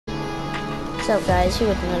up, guys? Here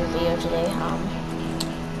with another video today.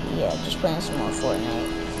 Yeah, just playing some more Fortnite.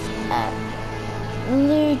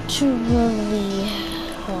 Literally,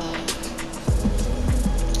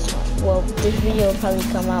 well, this video will probably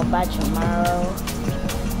come out by tomorrow.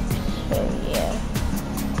 So yeah,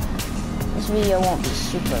 this video won't be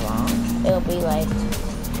super long. It'll be like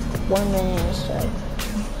 1 minute or so.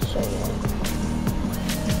 So yeah,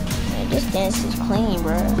 man, this dance is clean,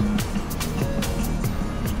 bruh.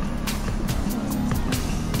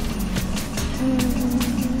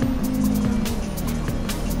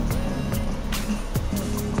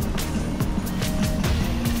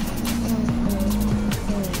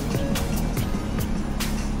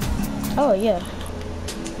 Oh yeah.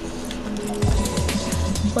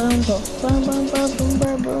 Boom boom boom boom boom boom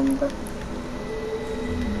boom boom boom.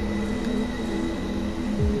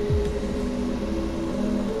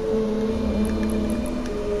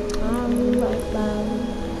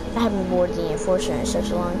 I haven't boarded the enforcer in such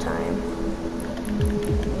a long time.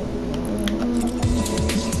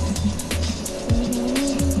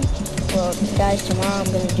 Well, guys, tomorrow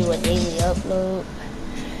I'm gonna do a daily upload.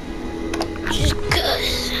 Just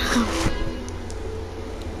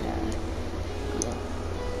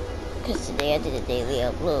because today I did a daily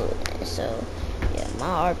upload, and so yeah,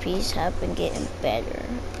 my RPs have been getting better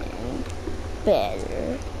and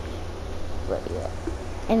better. But yeah,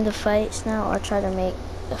 in the fights now, I'll try to make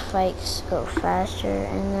the fights go faster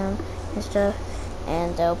in them and stuff,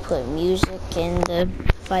 and they'll put music in the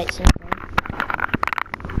fights and stuff.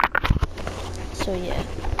 So yeah,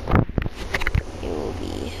 it will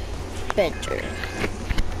be better.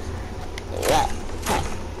 Yeah.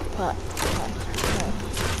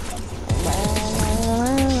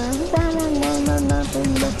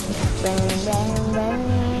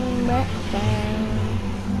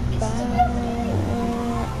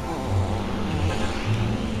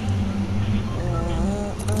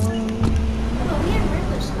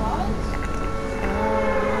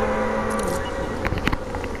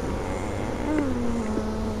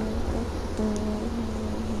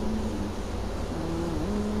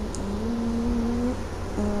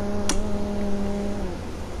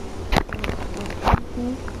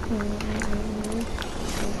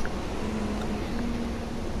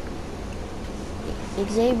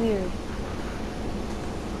 Xavier.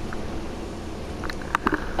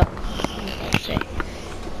 Oh, let's say,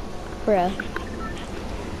 bruh.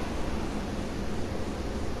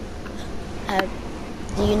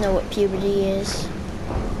 Do you know what puberty is?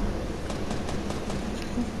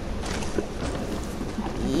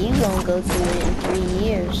 You gonna go through it in 3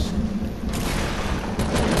 years.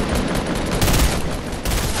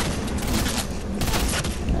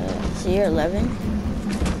 So you're 11?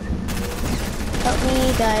 Help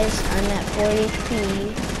me, guys. I'm at 4 HP.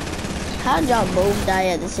 How'd y'all both die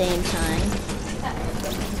at the same time?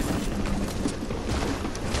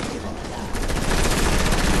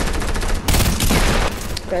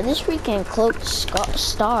 Bro, this freaking cloaked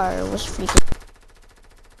star was freaking...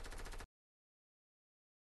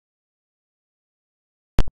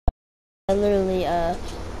 I literally,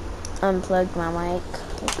 unplugged my mic.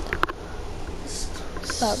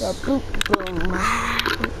 Boop, boom.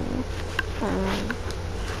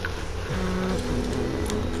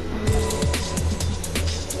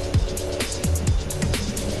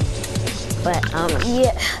 But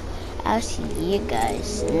yeah, I'll see you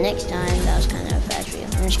guys next time. That was kind of a fast video.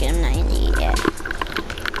 I'm just kidding, I'm not gonna eat yet.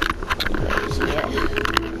 Anyways,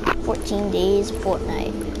 yeah, 14 days of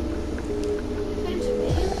Fortnite.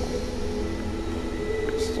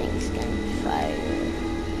 This thing's gonna fire.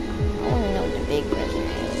 I want to know what the big version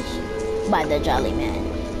is. By the Jolly Man.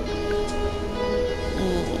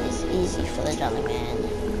 It's easy for the Jolly Man.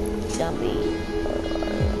 Don't be.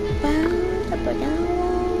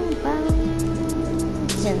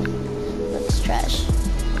 Zin looks trash.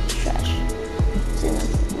 Trash. Zin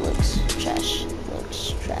looks trash.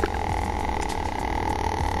 Looks trash.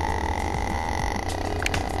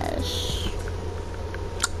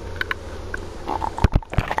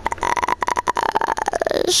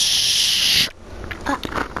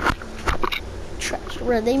 Trash.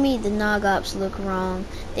 Bro, they made the Nog Ops look wrong.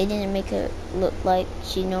 They didn't make it look like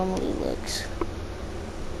she normally looks.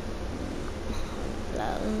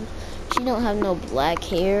 She don't have no black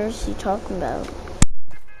hair. What's she talking about?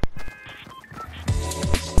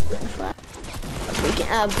 Freaking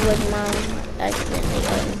unplug my, accidentally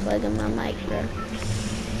unplugging my mic, bro.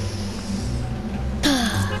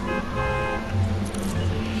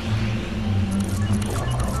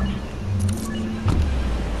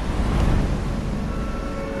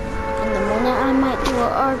 In the morning, I might do a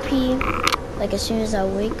RP. Like as soon as I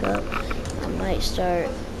wake up, I might start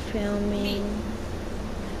filming.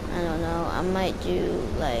 I don't know. I might do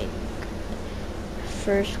like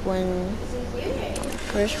first one.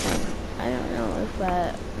 I don't know if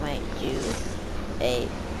I might do a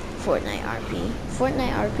Fortnite RP.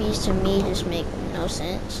 Fortnite RPs to me just make no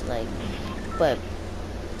sense. Like, but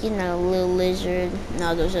you know, Lil Lizard and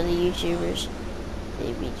all those other YouTubers,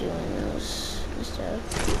 they be doing those and stuff.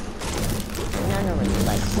 And I don't really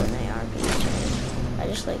like Fortnite RPs. I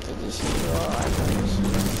just like the DC RPs.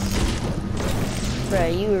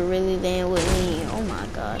 Bruh, you were really laying with me. Oh my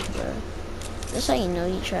gosh, bruh. That's how you know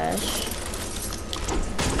you trash.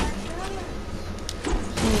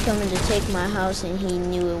 He coming to take my house and he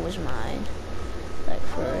knew it was mine. Like,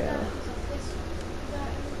 for real.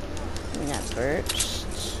 And that burps.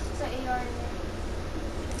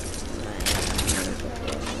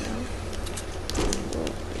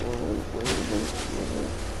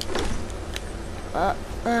 I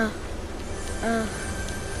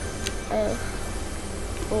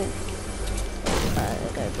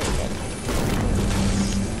gotta break that.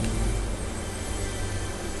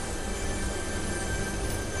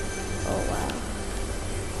 Oh wow.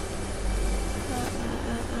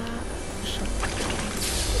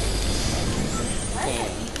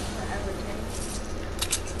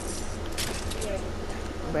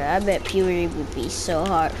 Bruh, I bet puberty would be so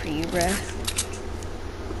hard for you, bruh.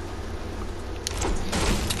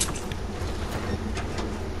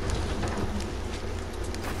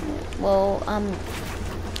 Well, I'm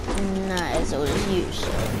not as old as you, so,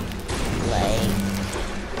 like...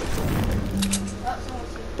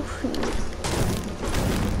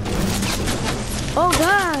 Oh,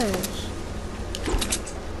 gosh!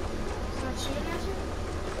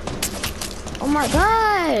 Oh my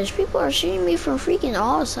gosh! People are shooting me from freaking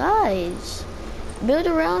all sides. Build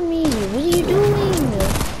around me. What are you doing?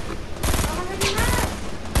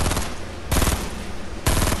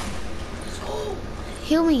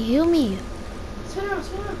 Heal me, heal me. Spin around,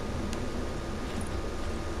 spin around.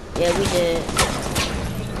 Yeah, we did.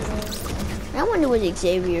 I wonder what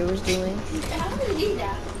Xavier was doing. How did he do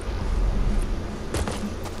that?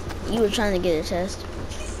 You were trying to get a test.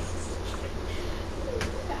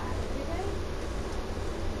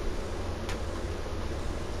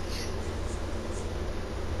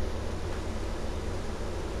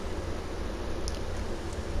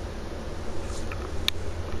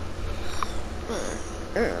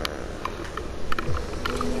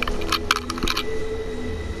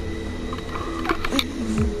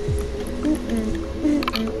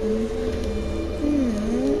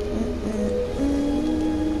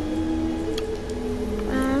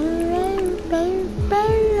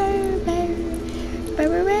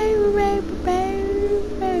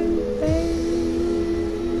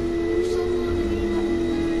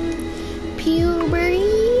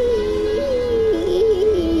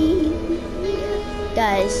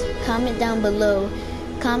 Guys, comment down below.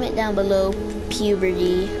 Comment down below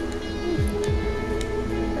puberty.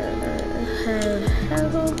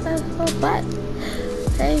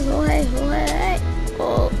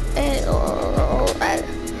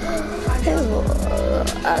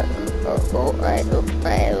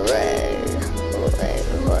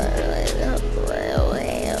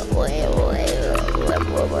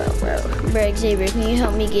 Bro, Xavier, can you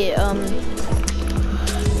help me get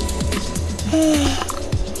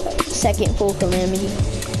second full calamity?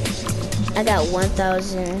 I got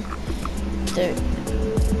 100,000.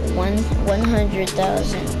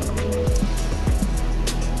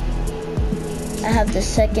 I have the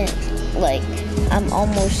second, like, I'm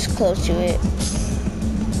almost close to it.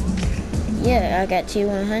 Yeah, I got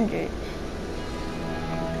T100.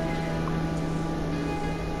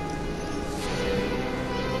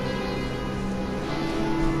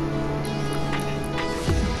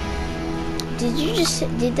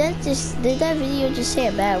 Did that video just say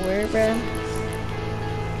a bad word, bro?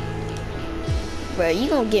 Bro, you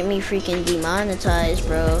gonna get me freaking demonetized,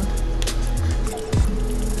 bro.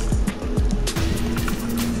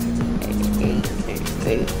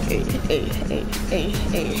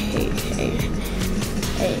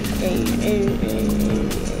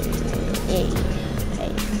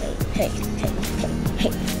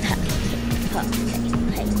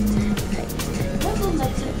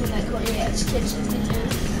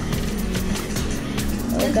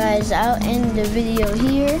 Well, guys, I'll end the video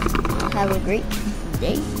here. Have a great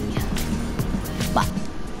day.